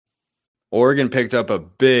Oregon picked up a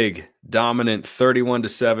big, dominant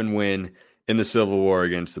 31-7 win in the Civil War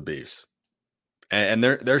against the Beavs. And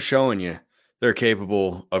they're showing you they're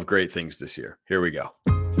capable of great things this year. Here we go.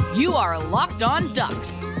 You are Locked On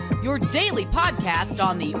Ducks, your daily podcast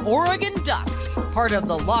on the Oregon Ducks, part of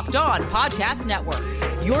the Locked On Podcast Network,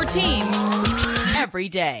 your team every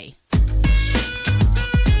day.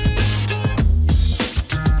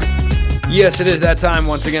 Yes, it is that time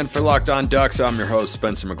once again for Locked On Ducks. I'm your host,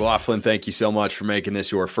 Spencer McLaughlin. Thank you so much for making this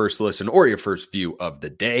your first listen or your first view of the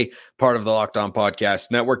day. Part of the Locked On Podcast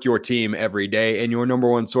Network, your team every day, and your number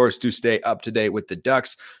one source to stay up to date with the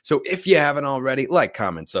Ducks. So if you haven't already, like,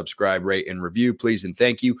 comment, subscribe, rate, and review, please, and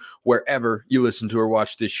thank you wherever you listen to or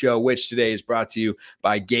watch this show, which today is brought to you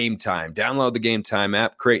by Game Time. Download the Game Time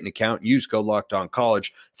app, create an account, use code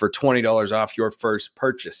LOCKEDONCollege for $20 off your first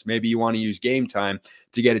purchase. Maybe you want to use Game Time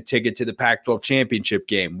to get a ticket to the Pac-12 championship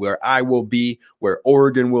game where I will be, where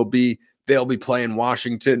Oregon will be. They'll be playing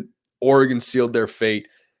Washington. Oregon sealed their fate,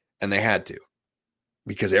 and they had to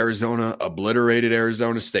because Arizona obliterated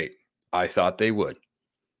Arizona State. I thought they would.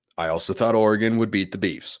 I also thought Oregon would beat the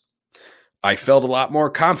Beavs. I felt a lot more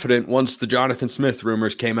confident once the Jonathan Smith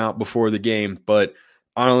rumors came out before the game, but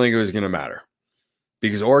I don't think it was going to matter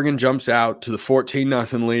because Oregon jumps out to the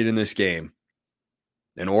 14-0 lead in this game.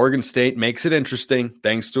 And Oregon State makes it interesting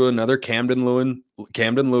thanks to another Camden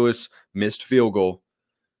Lewis missed field goal,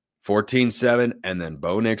 14-7, and then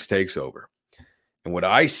Bo Nix takes over. And what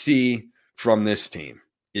I see from this team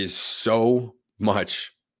is so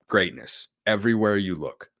much greatness everywhere you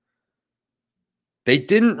look. They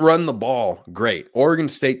didn't run the ball great. Oregon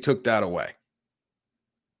State took that away.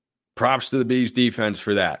 Props to the Beavs defense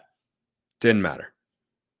for that. Didn't matter.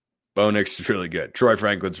 Bo Nix is really good. Troy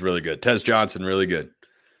Franklin's really good. Tez Johnson, really good.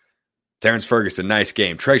 Terrence Ferguson, nice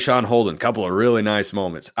game. Trayshawn Holden, couple of really nice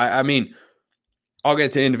moments. I mean, I'll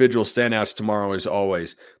get to individual standouts tomorrow as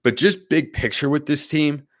always, but just big picture with this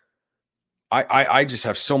team, I just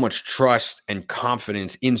have so much trust and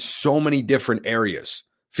confidence in so many different areas.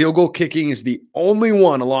 Field goal kicking is the only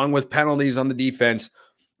one, along with penalties on the defense,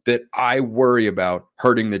 that I worry about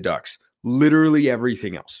hurting the Ducks. Literally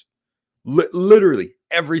everything else. Literally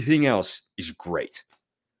everything else is great.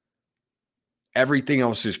 Everything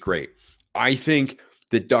else is great. I think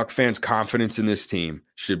that Duck fans' confidence in this team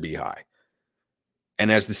should be high. And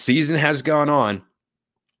as the season has gone on,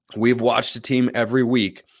 we've watched the team every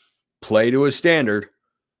week play to a standard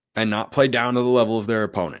and not play down to the level of their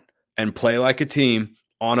opponent and play like a team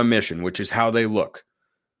on a mission, which is how they look.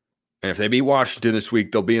 And if they beat Washington this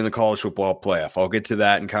week, they'll be in the college football playoff. I'll get to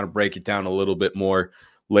that and kind of break it down a little bit more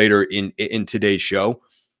later in today's show.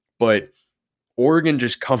 But Oregon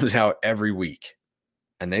just comes out every week,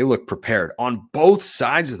 and they look prepared on both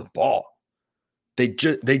sides of the ball. They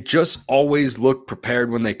just always look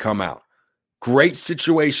prepared when they come out. Great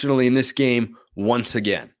situationally in this game once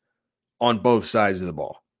again on both sides of the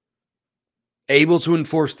ball. Able to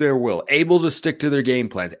enforce their will, able to stick to their game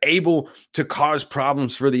plans, able to cause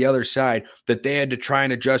problems for the other side that they had to try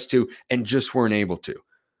and adjust to and just weren't able to.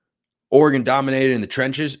 Oregon dominated in the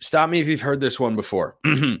trenches. Stop me if you've heard this one before.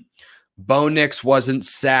 Bo Nix wasn't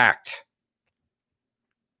sacked.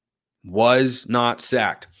 Was not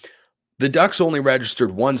sacked. The Ducks only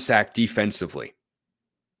registered one sack defensively.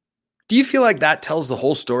 Do you feel like that tells the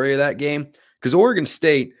whole story of that game? Because Oregon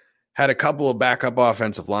State had a couple of backup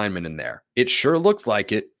offensive linemen in there. It sure looked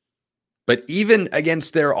like it. But even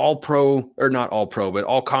against their all-pro, or not all-pro, but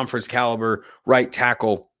all-conference caliber right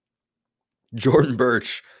tackle, Jordan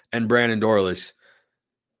Birch and Brandon Dorlus,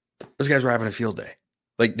 those guys were having a field day.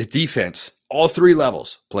 Like the defense, all three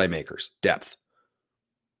levels, playmakers, depth.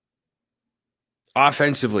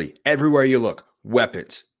 Offensively, everywhere you look,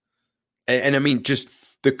 weapons. And I mean, just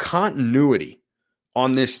the continuity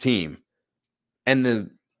on this team and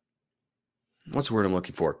the, what's the word I'm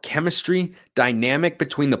looking for? Chemistry, dynamic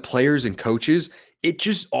between the players and coaches, it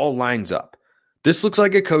just all lines up. This looks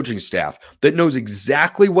like a coaching staff that knows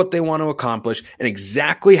exactly what they want to accomplish and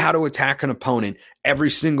exactly how to attack an opponent every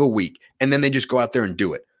single week. And then they just go out there and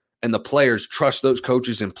do it. And the players trust those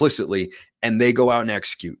coaches implicitly, and they go out and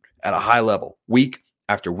execute at a high level, week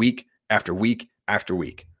after week after week after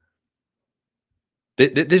week.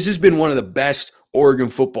 This has been one of the best Oregon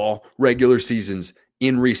football regular seasons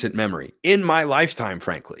in recent memory, in my lifetime,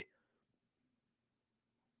 frankly.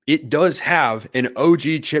 It does have an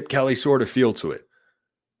OG Chip Kelly sort of feel to it,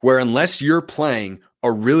 where unless you're playing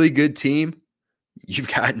a really good team, you've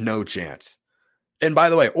got no chance. And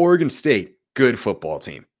by the way, Oregon State, good football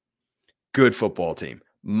team. Good football team.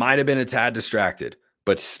 Might have been a tad distracted,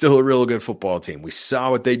 but still a real good football team. We saw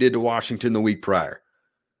what they did to Washington the week prior.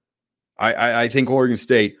 I think Oregon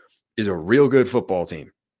State is a real good football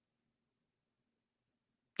team.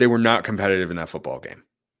 They were not competitive in that football game.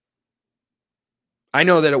 I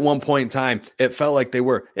know that at one point in time, it felt like they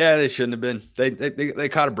were. Yeah, they shouldn't have been. They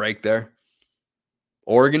caught a break there.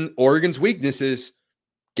 Oregon's weaknesses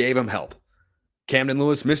gave them help. Camden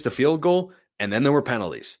Lewis missed a field goal, and then there were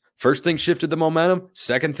penalties. First thing shifted the momentum.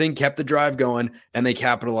 Second thing kept the drive going, and they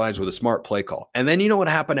capitalized with a smart play call. And then you know what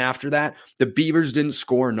happened after that? The Beavers didn't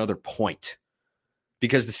score another point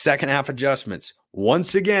because the second half adjustments,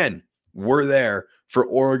 once again, were there for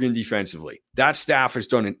Oregon defensively. That staff has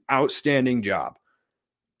done an outstanding job.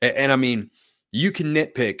 And I mean, you can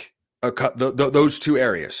nitpick those two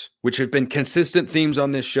areas, which have been consistent themes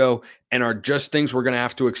on this show and are just things we're going to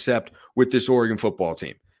have to accept with this Oregon football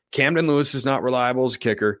team. Camden Lewis is not reliable as a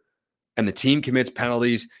kicker, and the team commits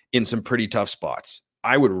penalties in some pretty tough spots.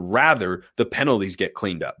 I would rather the penalties get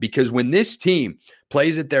cleaned up because when this team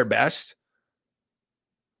plays at their best,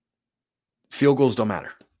 field goals don't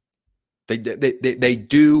matter. They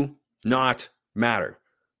do not matter.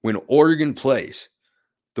 When Oregon plays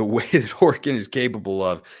the way that Oregon is capable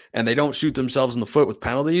of, and they don't shoot themselves in the foot with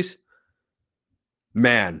penalties,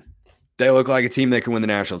 man, they look like a team that can win the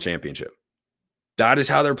national championship. That is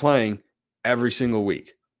how they're playing every single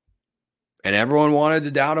week. And everyone wanted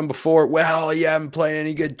to doubt them before. Well, you haven't played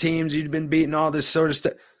any good teams. You've been beating all this sort of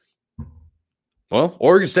stuff. Well,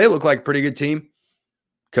 Oregon State looked like a pretty good team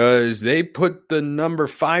because they put the number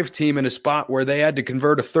 5 team in a spot where they had to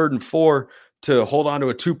convert a 3rd and 4 to hold on to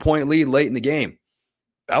a 2-point lead late in the game.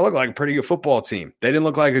 That looked like a pretty good football team. They didn't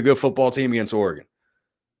look like a good football team against Oregon.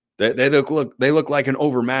 They look like an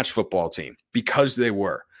overmatched football team because they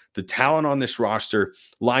were. The talent on this roster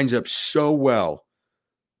lines up so well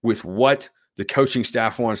with what the coaching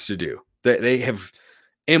staff wants to do. They have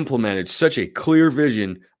implemented such a clear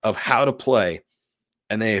vision of how to play,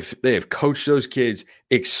 and they have coached those kids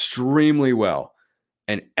extremely well,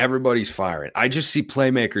 and everybody's firing. I just see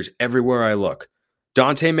playmakers everywhere I look.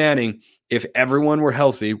 Dante Manning, if everyone were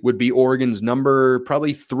healthy, would be Oregon's number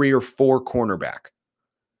probably 3 or 4 cornerback.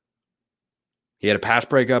 He had a pass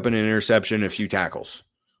breakup and an interception and a few tackles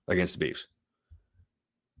against the Beavs.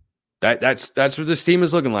 That's what this team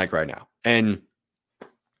is looking like right now. And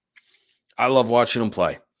I love watching them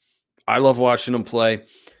play.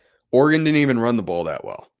 Oregon didn't even run the ball that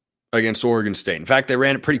well against Oregon State. In fact, they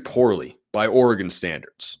ran it pretty poorly by Oregon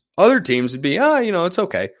standards. Other teams would be, it's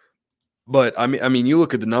okay. But I mean, you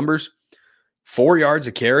look at the numbers, 4 yards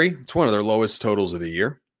a carry. It's one of their lowest totals of the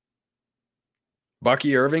year.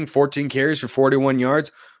 Bucky Irving, 14 carries for 41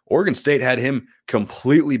 yards. Oregon State had him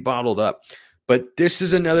completely bottled up. But this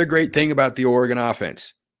is another great thing about the Oregon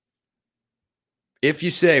offense. If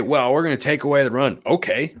you say, well, we're going to take away the run,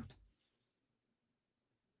 okay.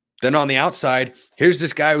 Then on the outside, here's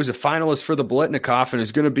this guy who's a finalist for the Biletnikoff and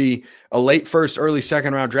is going to be a late first, early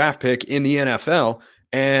second round draft pick in the NFL.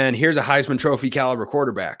 And here's a Heisman Trophy caliber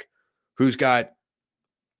quarterback who's got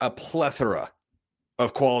a plethora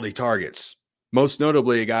of quality targets. Most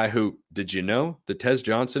notably, a guy who, did you know that Tez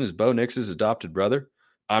Johnson is Bo Nix's adopted brother?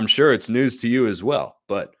 I'm sure it's news to you as well,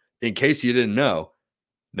 but in case you didn't know,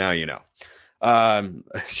 now you know.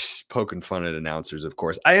 Just poking fun at announcers, of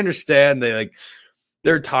course. I understand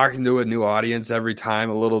they're talking to a new audience every time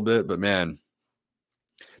a little bit, but man,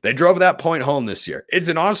 they drove that point home this year. It's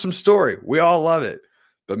an awesome story. We all love it,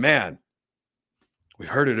 but man, we've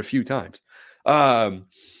heard it a few times.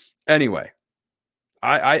 Anyway,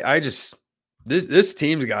 I just this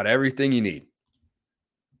team's got everything you need.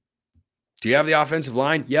 Do you have the offensive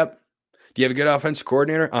line? Yep. Do you have a good offensive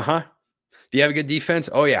coordinator? Uh-huh. Do you have a good defense?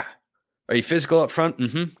 Oh, yeah. Are you physical up front?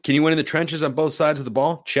 Mm-hmm. Can you win in the trenches on both sides of the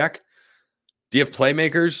ball? Check. Do you have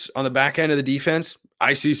playmakers on the back end of the defense?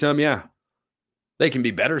 I see some, yeah. They can be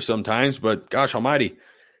better sometimes, but gosh almighty,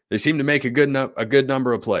 they seem to make a good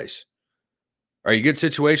number of plays. Are you good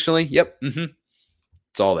situationally? Yep. Mm-hmm.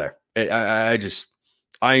 It's all there. I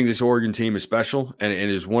think this Oregon team is special, and it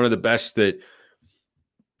is one of the best that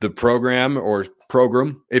the program,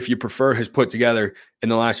 if you prefer, has put together in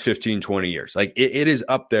the last 15, 20 years. Like it is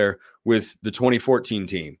up there with the 2014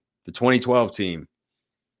 team, the 2012 team,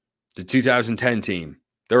 the 2010 team.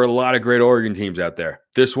 There are a lot of great Oregon teams out there.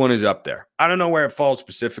 This one is up there. I don't know where it falls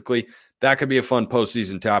specifically. That could be a fun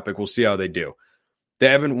postseason topic. We'll see how they do. They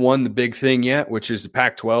haven't won the big thing yet, which is the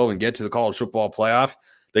Pac-12 and get to the college football playoff.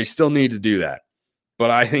 They still need to do that. But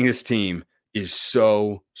I think this team is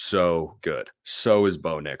so, so good. So is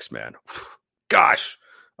Bo Nix, man. Gosh,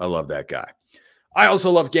 I love that guy. I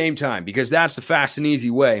also love Game Time because that's the fast and easy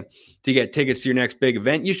way to get tickets to your next big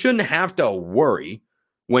event. You shouldn't have to worry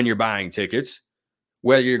when you're buying tickets,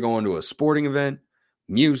 whether you're going to a sporting event,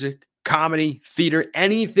 music, comedy, theater,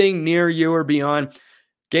 anything near you or beyond.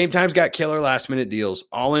 Game Time's got killer last-minute deals,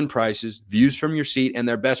 all-in prices, views from your seat, and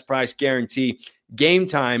their best price guarantee. Game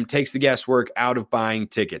Time takes the guesswork out of buying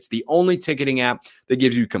tickets. The only ticketing app that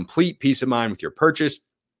gives you complete peace of mind with your purchase.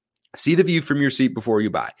 See the view from your seat before you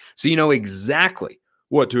buy, so you know exactly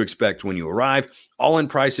what to expect when you arrive. All-in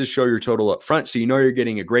prices show your total up front, so you know you're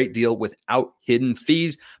getting a great deal without hidden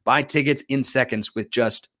fees. Buy tickets in seconds with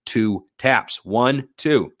just 2 taps. 1,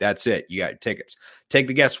 2. That's it. You got your tickets. Take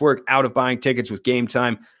the guesswork out of buying tickets with Game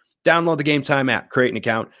Time. Download the Game Time app, create an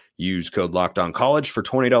account, use code LOCKEDONCollege for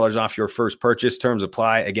 $20 off your first purchase. Terms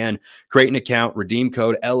apply. Again, create an account, redeem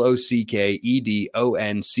code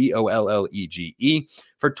LOCKEDONCOLLEGE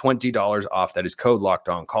for $20 off. That is code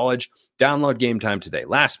LOCKEDONCollege. Download Game Time today.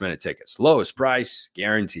 Last minute tickets, lowest price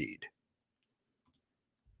guaranteed.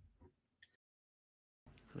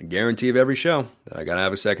 A guarantee of every show that I got to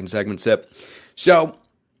have a second segment sip. So,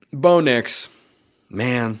 Bo Nix,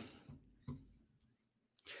 man,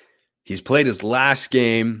 he's played his last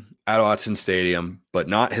game at Autzen Stadium, but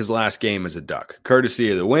not his last game as a Duck.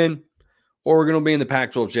 Courtesy of the win, Oregon will be in the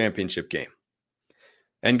Pac-12 championship game.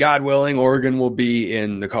 And God willing, Oregon will be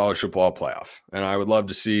in the college football playoff. And I would love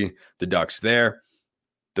to see the Ducks there.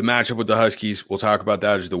 The matchup with the Huskies, we'll talk about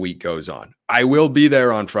that as the week goes on. I will be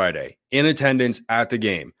there on Friday in attendance at the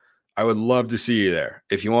game. I would love to see you there.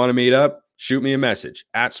 If you want to meet up, shoot me a message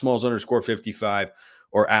at Smalls_55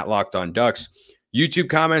 or at Locked On Ducks. YouTube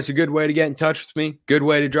comments a good way to get in touch with me. Good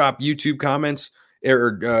way to drop YouTube comments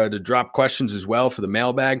or to drop questions as well for the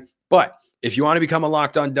mailbag. But if you want to become a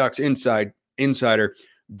Locked On Ducks insider,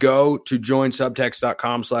 go to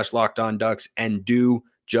joinsubtext.com/LockedOnDucks and do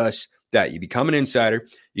just that. You become an insider.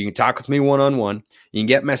 You can talk with me one-on-one. You can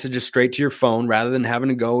get messages straight to your phone rather than having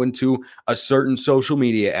to go into a certain social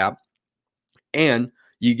media app. And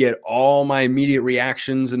you get all my immediate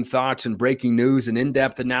reactions and thoughts and breaking news and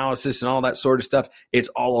in-depth analysis and all that sort of stuff. It's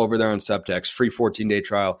all over there on Subtext. Free 14-day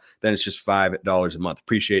trial. Then it's just $5 a month.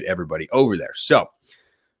 Appreciate everybody over there. So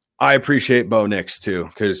I appreciate Bo Nix too,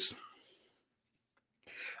 because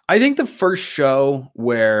I think the first show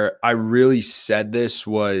where I really said this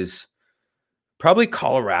was probably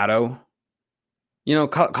Colorado. You know,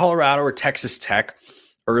 Colorado or Texas Tech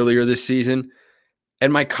earlier this season.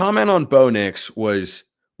 And my comment on Bo Nix was,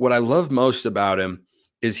 what I love most about him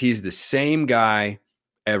is he's the same guy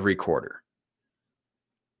every quarter.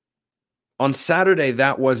 On Saturday,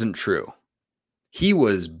 that wasn't true. He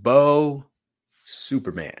was Bo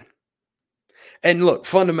Superman. And look,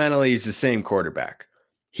 fundamentally, he's the same quarterback.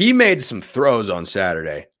 He made some throws on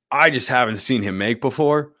Saturday I just haven't seen him make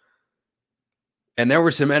before. And there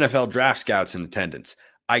were some NFL draft scouts in attendance.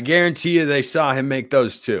 I guarantee you they saw him make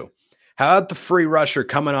those too. How about the free rusher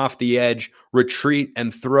coming off the edge, retreat,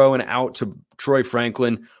 and throw an out to Troy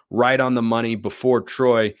Franklin right on the money before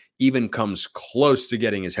Troy even comes close to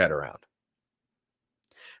getting his head around?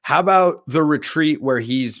 How about the retreat where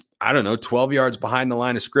he's, 12 yards behind the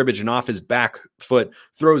line of scrimmage and off his back foot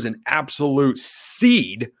throws an absolute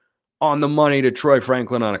seed on the money to Troy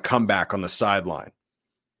Franklin on a comeback on the sideline?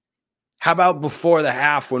 How about before the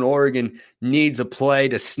half when Oregon needs a play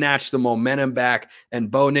to snatch the momentum back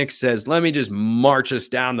and Bo Nix says, let me just march us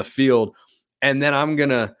down the field and then I'm going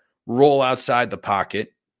to roll outside the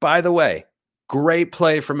pocket. By the way, great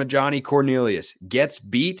play from a Johnny Cornelius. Gets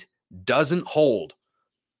beat, doesn't hold.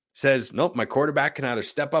 Says, nope, my quarterback can either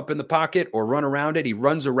step up in the pocket or run around it. He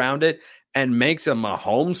runs around it and makes a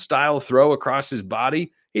Mahomes-style throw across his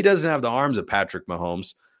body. He doesn't have the arms of Patrick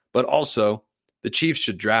Mahomes, but also the Chiefs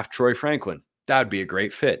should draft Troy Franklin. That'd be a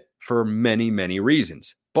great fit for many, many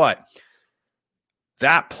reasons. But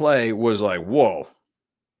that play was like, whoa.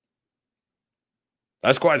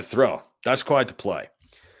 That's quite the throw. That's quite the play.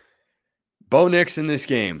 Bo Nix in this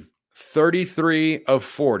game, 33 of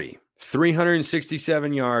 40.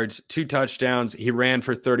 367 yards, 2 touchdowns. He ran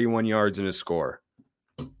for 31 yards in a score.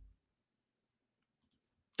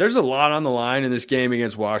 There's a lot on the line in this game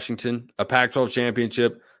against Washington. A Pac-12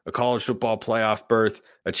 championship, a college football playoff berth,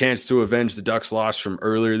 a chance to avenge the Ducks' loss from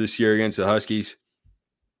earlier this year against the Huskies.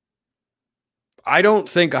 I don't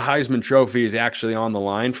think a Heisman Trophy is actually on the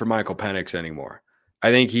line for Michael Penix anymore. I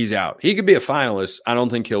think he's out. He could be a finalist. I don't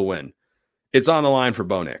think he'll win. It's on the line for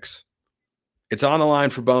Bo Nix. It's on the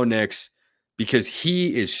line for Bo Nix because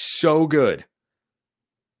he is so good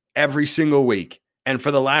every single week. And for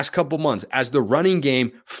the last couple months, as the running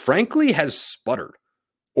game, frankly, has sputtered.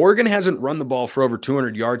 Oregon hasn't run the ball for over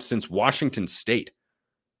 200 yards since Washington State.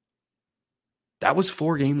 That was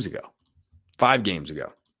 5 games ago.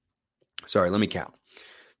 Sorry, let me count.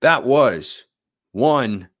 That was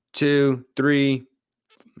 1, 2, 3,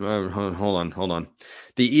 hold on.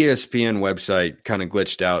 The ESPN website kind of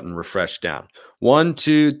glitched out and refreshed down. 1,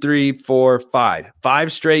 2, 3, 4, 5.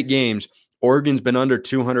 5 straight games, Oregon's been under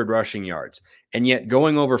 200 rushing yards. And yet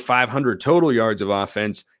going over 500 total yards of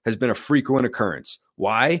offense has been a frequent occurrence.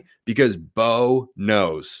 Why? Because Bo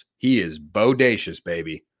knows. He is bodacious,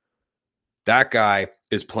 baby. That guy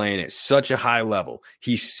is playing at such a high level.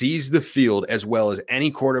 He sees the field as well as any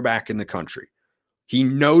quarterback in the country. He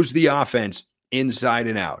knows the offense inside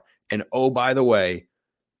and out. And oh, by the way,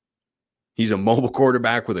 he's a mobile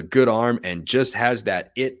quarterback with a good arm and just has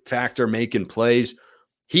that it factor making plays.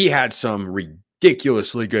 He had some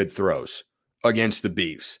ridiculously good throws against the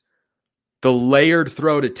Beavs. The layered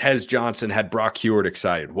throw to Tez Johnson had Brock Heward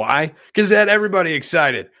excited. Why? Because it had everybody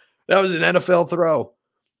excited. That was an NFL throw.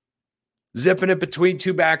 Zipping it between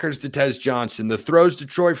two backers to Tez Johnson. The throws to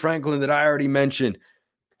Troy Franklin that I already mentioned.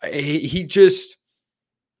 I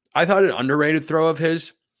thought an underrated throw of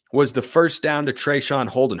his was the first down to Trayshawn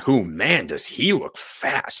Holden, who, man, does he look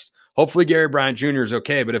fast. Hopefully Gary Bryant Jr. is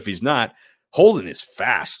okay, but if he's not, Holden is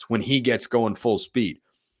fast when he gets going full speed.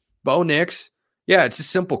 Bo Nix, yeah, it's a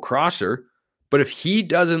simple crosser, but if he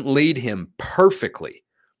doesn't lead him perfectly,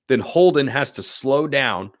 then Holden has to slow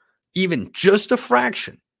down even just a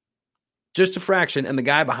fraction, and the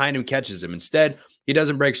guy behind him catches him. Instead, he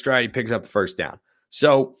doesn't break stride. He picks up the first down.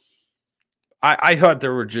 So I thought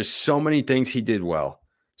there were just so many things he did well,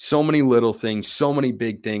 so many little things, so many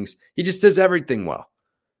big things. He just does everything well.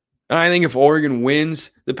 And I think if Oregon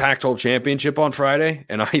wins the Pac-12 championship on Friday,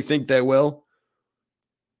 and I think they will,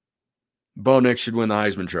 Bo Nix should win the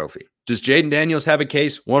Heisman Trophy. Does Jaden Daniels have a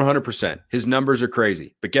case? 100%. His numbers are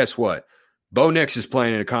crazy. But guess what? Bo Nix is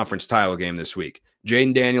playing in a conference title game this week.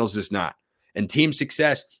 Jaden Daniels is not. And team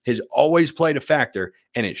success has always played a factor,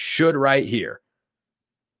 and it should right here.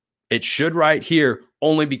 It should right here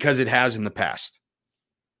only because it has in the past.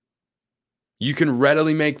 You can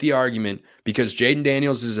readily make the argument because Jaden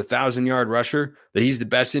Daniels is a 1,000-yard rusher that he's the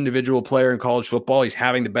best individual player in college football. He's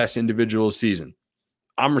having the best individual season.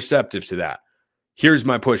 I'm receptive to that. Here's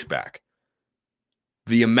my pushback.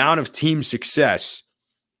 The amount of team success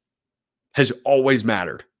has always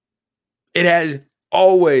mattered. It has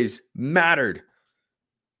always mattered.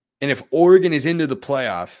 And if Oregon is into the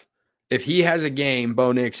playoff, if he has a game,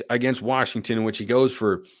 Bo Nix, against Washington in which he goes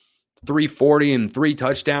for 340 and 3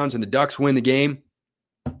 touchdowns and the Ducks win the game,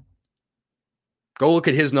 go look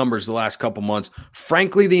at his numbers the last couple months.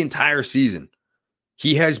 Frankly, the entire season,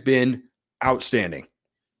 he has been outstanding.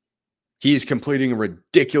 He is completing a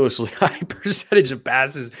ridiculously high percentage of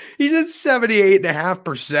passes. He's at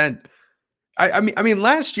 78.5%. I mean,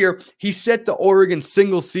 last year, he set the Oregon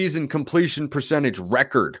single-season completion percentage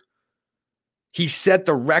record. He set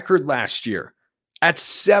the record last year at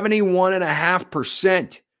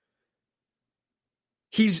 71.5%.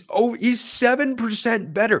 He's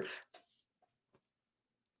 7% better.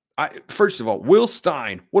 First of all, Will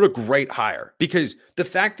Stein, what a great hire. Because the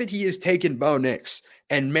fact that he has taken Bo Nix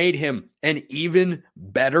and made him an even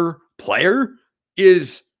better player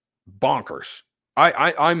is bonkers.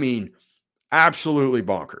 I mean, absolutely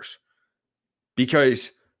bonkers.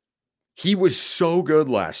 Because he was so good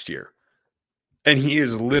last year. And he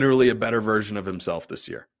is literally a better version of himself this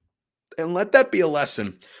year. And let that be a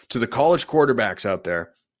lesson to the college quarterbacks out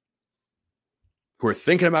there who are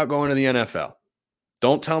thinking about going to the NFL.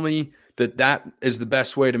 Don't tell me that that is the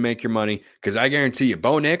best way to make your money, because I guarantee you,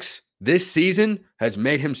 Bo Nix this season has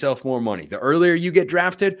made himself more money. The earlier you get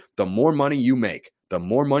drafted, the more money you make, the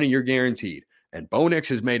more money you're guaranteed. And Bo Nix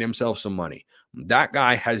has made himself some money. That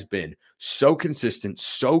guy has been so consistent,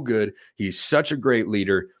 so good. He's such a great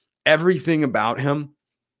leader. Everything about him,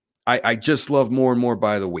 I just love more and more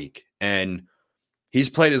by the week. And he's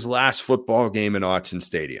played his last football game in Autzen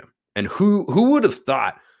Stadium. And who would have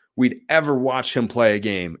thought we'd ever watch him play a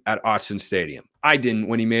game at Autzen Stadium? I didn't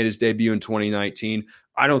when he made his debut in 2019.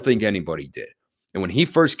 I don't think anybody did. And when he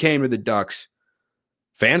first came to the Ducks,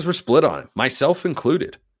 fans were split on him, myself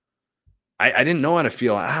included. I didn't know how to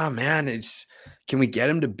feel. Can we get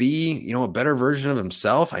him to be, a better version of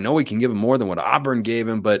himself? I know we can give him more than what Auburn gave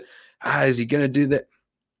him, but is he going to do that?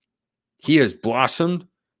 He has blossomed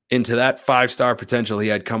into that 5-star potential he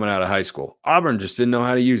had coming out of high school. Auburn just didn't know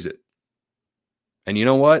how to use it. And you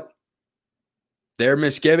know what? Their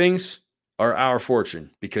misgivings are our fortune,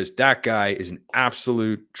 because that guy is an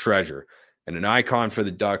absolute treasure and an icon for the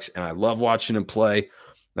Ducks. And I love watching him play.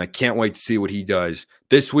 And I can't wait to see what he does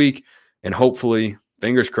this week. And hopefully,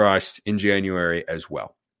 fingers crossed, in January as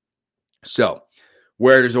well. So,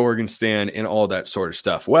 where does Oregon stand in all that sort of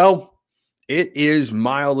stuff? Well, it is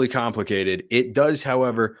mildly complicated. It does,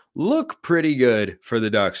 however, look pretty good for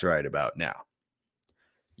the Ducks right about now.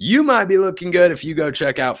 you might be looking good if you go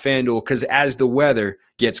check out FanDuel, because as the weather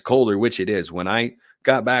gets colder, which it is, when I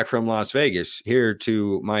got back from Las Vegas here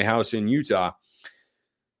to my house in Utah,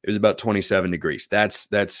 it was about 27 degrees. That's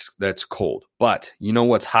cold. But you know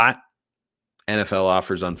what's hot? NFL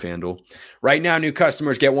offers on FanDuel. Right now, new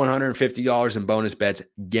customers get $150 in bonus bets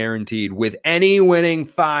guaranteed with any winning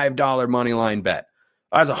 $5 moneyline bet.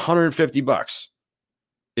 That's $150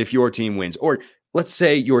 if your team wins. Or let's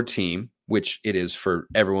say your team, which it is for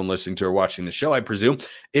everyone listening to or watching the show, I presume,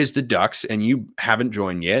 is the Ducks, and you haven't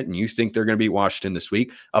joined yet, and you think they're going to beat Washington this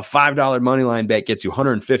week. A $5 moneyline bet gets you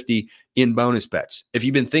 $150 in bonus bets. If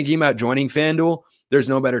you've been thinking about joining FanDuel, there's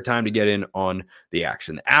no better time to get in on the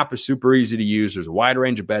action. The app is super easy to use. There's a wide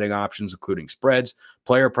range of betting options, including spreads,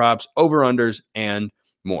 player props, over-unders, and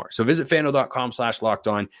more. So visit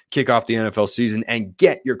FanDuel.com/lockedon, kick off the NFL season, and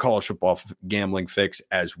get your college football gambling fix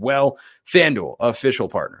as well. FanDuel, official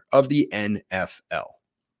partner of the NFL.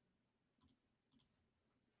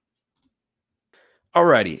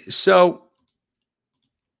 Alrighty, so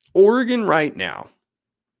Oregon right now,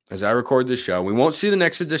 as I record this show, we won't see the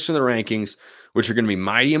next edition of the rankings, which are going to be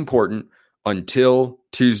mighty important until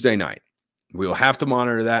Tuesday night. We'll have to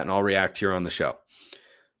monitor that, and I'll react here on the show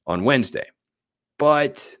on Wednesday.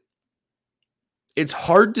 But it's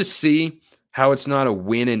hard to see how it's not a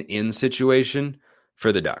win and in situation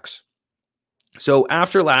for the Ducks. So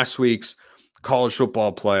after last week's college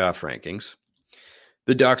football playoff rankings,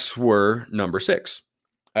 the Ducks were number 6,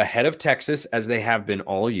 ahead of Texas, as they have been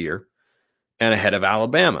all year, and ahead of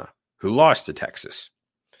Alabama, who lost to Texas.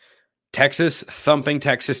 Texas thumping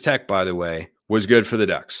Texas Tech, by the way, was good for the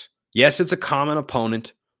Ducks. Yes, it's a common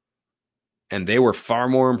opponent, and they were far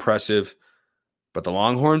more impressive, but the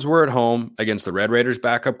Longhorns were at home against the Red Raiders'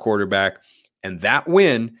 backup quarterback, and that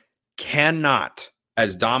win cannot,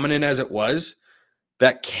 as dominant as it was,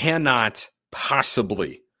 that cannot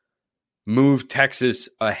possibly move Texas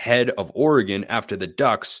ahead of Oregon after the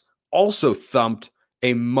Ducks also thumped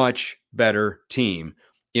a much better team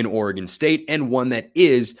in Oregon State, and one that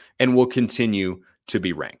is and will continue to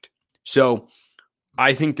be ranked. So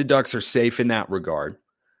I think the Ducks are safe in that regard.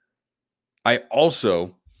 I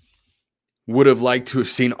also would have liked to have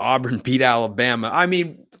seen Auburn beat Alabama. I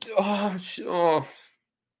mean,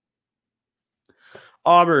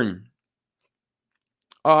 Auburn.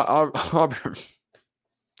 Auburn.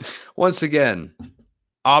 Once again,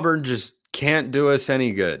 Auburn just can't do us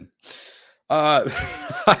any good. I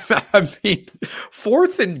mean,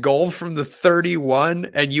 4th and goal from the 31,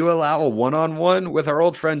 and you allow a one-on-one with our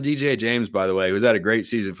old friend DJ James, by the way, who's had a great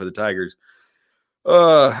season for the Tigers.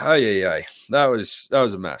 That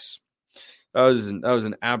was a mess. That was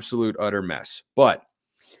an absolute utter mess. But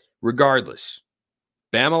regardless,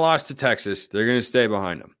 Bama lost to Texas. They're going to stay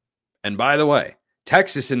behind them. And by the way,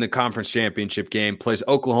 Texas in the conference championship game plays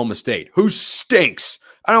Oklahoma State, who stinks.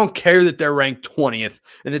 I don't care that they're ranked 20th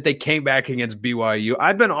and that they came back against BYU.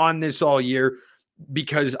 I've been on this all year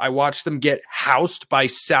because I watched them get housed by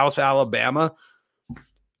South Alabama.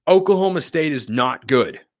 Oklahoma State is not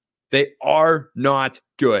good. They are not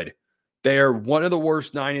good. They are one of the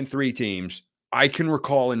worst 9-3 teams I can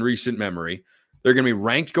recall in recent memory. They're going to be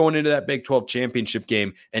ranked going into that Big 12 championship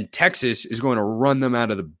game, and Texas is going to run them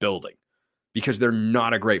out of the building because they're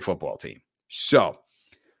not a great football team. So,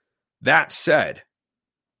 that said,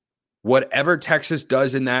 whatever Texas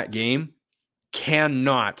does in that game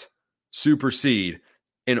cannot supersede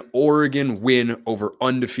an Oregon win over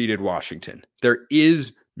undefeated Washington. There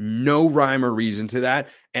is no rhyme or reason to that.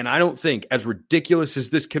 And I don't think, as ridiculous as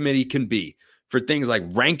this committee can be for things like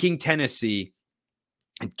ranking Tennessee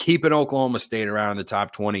and keeping Oklahoma State around in the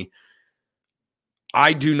top 20,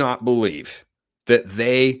 I do not believe that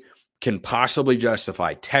they can possibly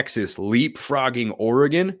justify Texas leapfrogging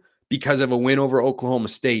Oregon because of a win over Oklahoma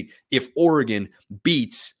State if Oregon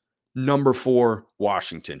beats number 4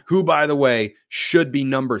 Washington, who, by the way, should be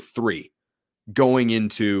number 3 going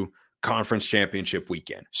into conference championship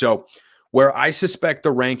weekend. So where I suspect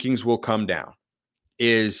the rankings will come down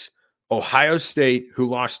is Ohio State, who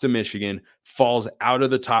lost to Michigan, falls out of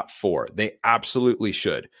the top 4. They absolutely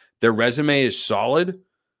should. Their resume is solid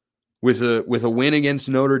with a win against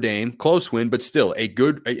Notre Dame, close win, but still a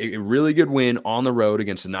really good win on the road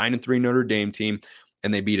against a 9-3 Notre Dame team,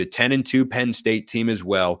 and they beat a 10-2 Penn State team as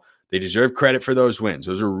well. They deserve credit for those wins.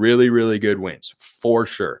 Those are really, really good wins, for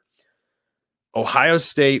sure. Ohio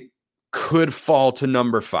State could fall to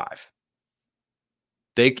number 5.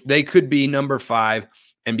 They could be number 5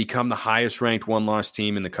 and become the highest ranked one-loss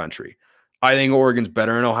team in the country. I think Oregon's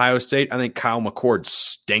better than Ohio State. I think Kyle McCord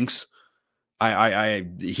stinks.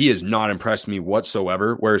 He has not impressed me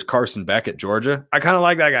whatsoever. Whereas Carson Beck at Georgia, I kind of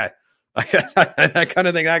like that guy. I kind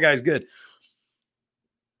of think that guy's good.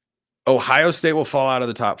 Ohio State will fall out of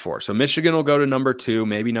the top 4. So Michigan will go to number 2,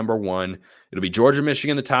 maybe number 1. It'll be Georgia,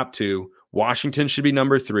 Michigan, the top 2. Washington should be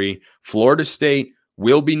number 3. Florida State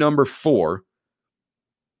will be number 4.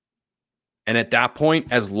 And at that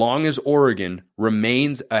point, as long as Oregon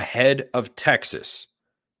remains ahead of Texas,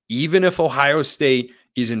 even if Ohio State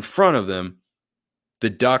is in front of them, the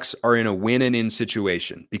Ducks are in a win and in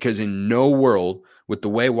situation, because in no world, with the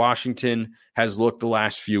way Washington has looked the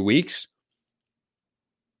last few weeks,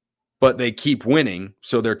 but they keep winning,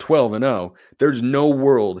 so they're 12-0. There's no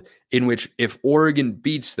world in which, if Oregon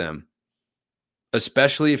beats them,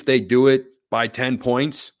 especially if they do it by 10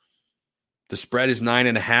 points, the spread is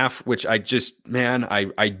 9.5, which I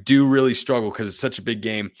do really struggle, because it's such a big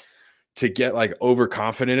game, to get like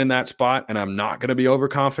overconfident in that spot. And I'm not going to be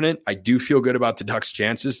overconfident. I do feel good about the Ducks'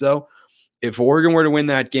 chances, though. If Oregon were to win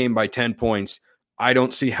that game by 10 points, I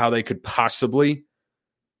don't see how they could possibly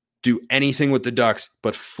do anything with the Ducks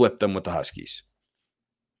but flip them with the Huskies.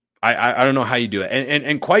 I don't know how you do it.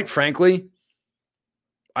 And quite frankly,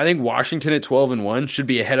 I think Washington at 12-1 should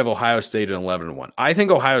be ahead of Ohio State at 11-1. I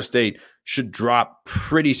think Ohio State should drop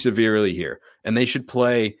pretty severely here, and they should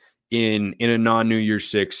play in a non-New Year's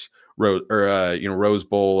Six Rose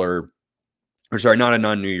Bowl, or sorry, not a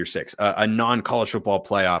non-New Year's Six, a non-college football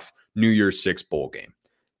playoff New Year's Six bowl game.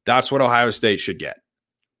 That's what Ohio State should get.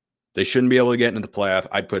 They shouldn't be able to get into the playoff.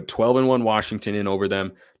 I'd put 12-1 Washington in over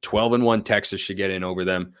them. 12-1 Texas should get in over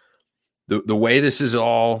them. The way this is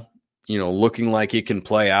all, looking like it can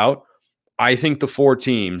play out, I think the 4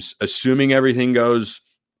 teams, assuming everything goes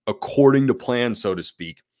according to plan, so to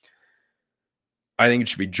speak, I think it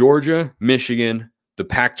should be Georgia, Michigan, the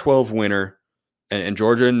Pac-12 winner, and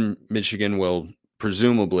Georgia and Michigan will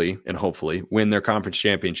presumably and hopefully win their conference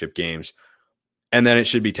championship games. And then it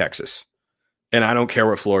should be Texas. And I don't care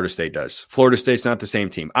what Florida State does. Florida State's not the same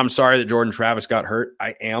team. I'm sorry that Jordan Travis got hurt.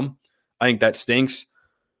 I think that stinks.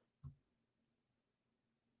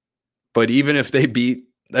 But even if they beat,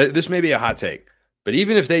 this may be a hot take, but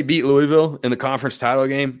even if they beat Louisville in the conference title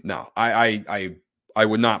game, no, I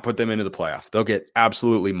would not put them into the playoff. They'll get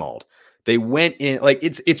absolutely mauled. They went in, like,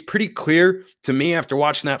 it's pretty clear to me after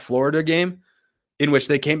watching that Florida game, in which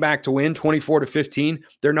they came back to win 24-15.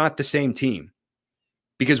 They're not the same team.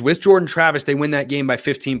 Because with Jordan Travis, they win that game by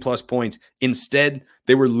 15 plus points. Instead,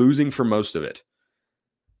 they were losing for most of it.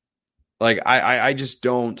 Like, I just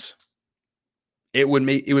don't. It would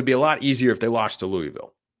be a lot easier if they lost to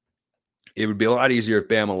Louisville. It would be a lot easier if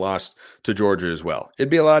Bama lost to Georgia as well.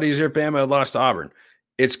 It'd be a lot easier if Bama had lost to Auburn.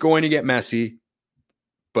 It's going to get messy,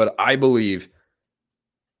 but I believe,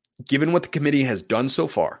 given what the committee has done so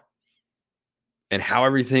far and how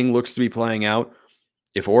everything looks to be playing out,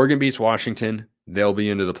 if Oregon beats Washington, they'll be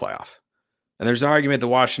into the playoff. And there's an argument that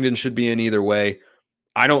Washington should be in either way.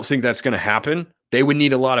 I don't think that's going to happen. They would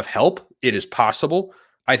need a lot of help. It is possible.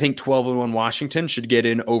 I think 12-1 Washington should get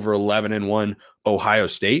in over 11-1 Ohio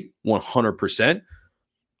State, 100%.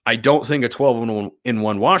 I don't think a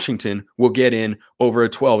 12-1 Washington will get in over a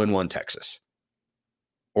 12-1 Texas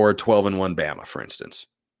or a 12-1 Bama, for instance.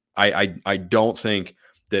 I don't think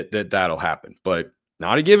that'll happen, but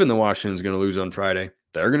not a given that Washington's going to lose on Friday.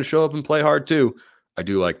 They're going to show up and play hard too. I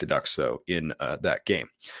do like the Ducks, though, in that game.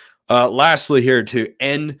 Lastly, here to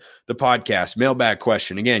end the podcast, mailbag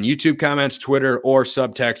question. Again, YouTube comments, Twitter, or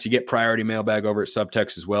subtext. You get priority mailbag over at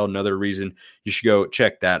subtext as well. Another reason you should go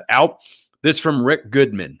check that out. This from Rick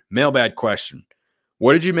Goodman. Mailbag question.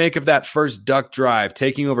 What did you make of that first Duck drive,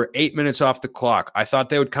 taking over 8 minutes off the clock? I thought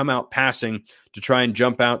they would come out passing to try and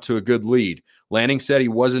jump out to a good lead. Lanning said it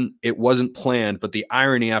wasn't planned, but the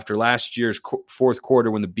irony after last year's fourth quarter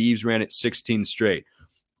when the Beavs ran it 16 straight,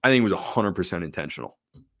 I think it was 100% intentional.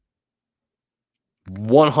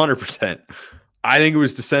 100%. I think it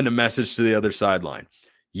was to send a message to the other sideline.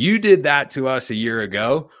 You did that to us a year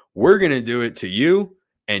ago. We're going to do it to you,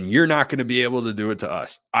 and you're not going to be able to do it to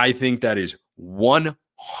us. I think that is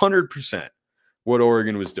 100% what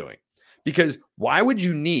Oregon was doing. Because why would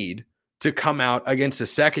you need to come out against a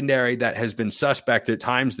secondary that has been suspect at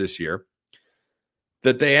times this year,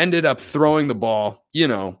 that they ended up throwing the ball,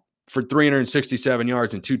 for 367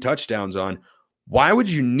 yards and 2 touchdowns on? Why would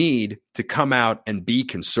you need to come out and be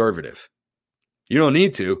conservative? You don't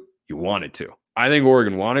need to. You wanted to. I think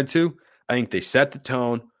Oregon wanted to. I think they set the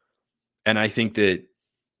tone. And I think that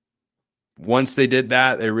once they did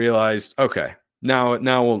that, they realized, okay, now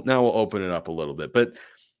we'll open it up a little bit. But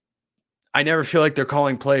I never feel like they're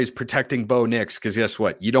calling plays protecting Bo Nix, because guess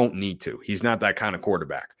what? You don't need to. He's not that kind of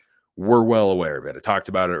quarterback. We're well aware of it. I talked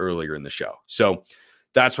about it earlier in the show. So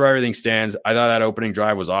that's where everything stands. I thought that opening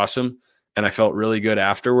drive was awesome. and I felt really good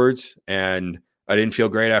afterwards. And I didn't feel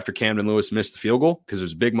great after Camden Lewis missed the field goal because it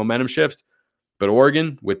was a big momentum shift. But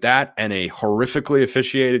Oregon, with that and a horrifically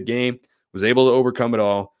officiated game, was able to overcome it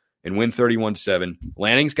all and win 31-7.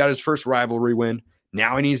 Lanning's got his first rivalry win.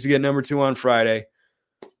 Now he needs to get number 2 on Friday.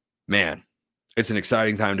 Man, it's an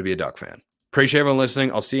exciting time to be a Duck fan. Appreciate everyone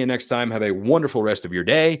listening. I'll see you next time. Have a wonderful rest of your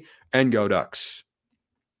day, and go Ducks.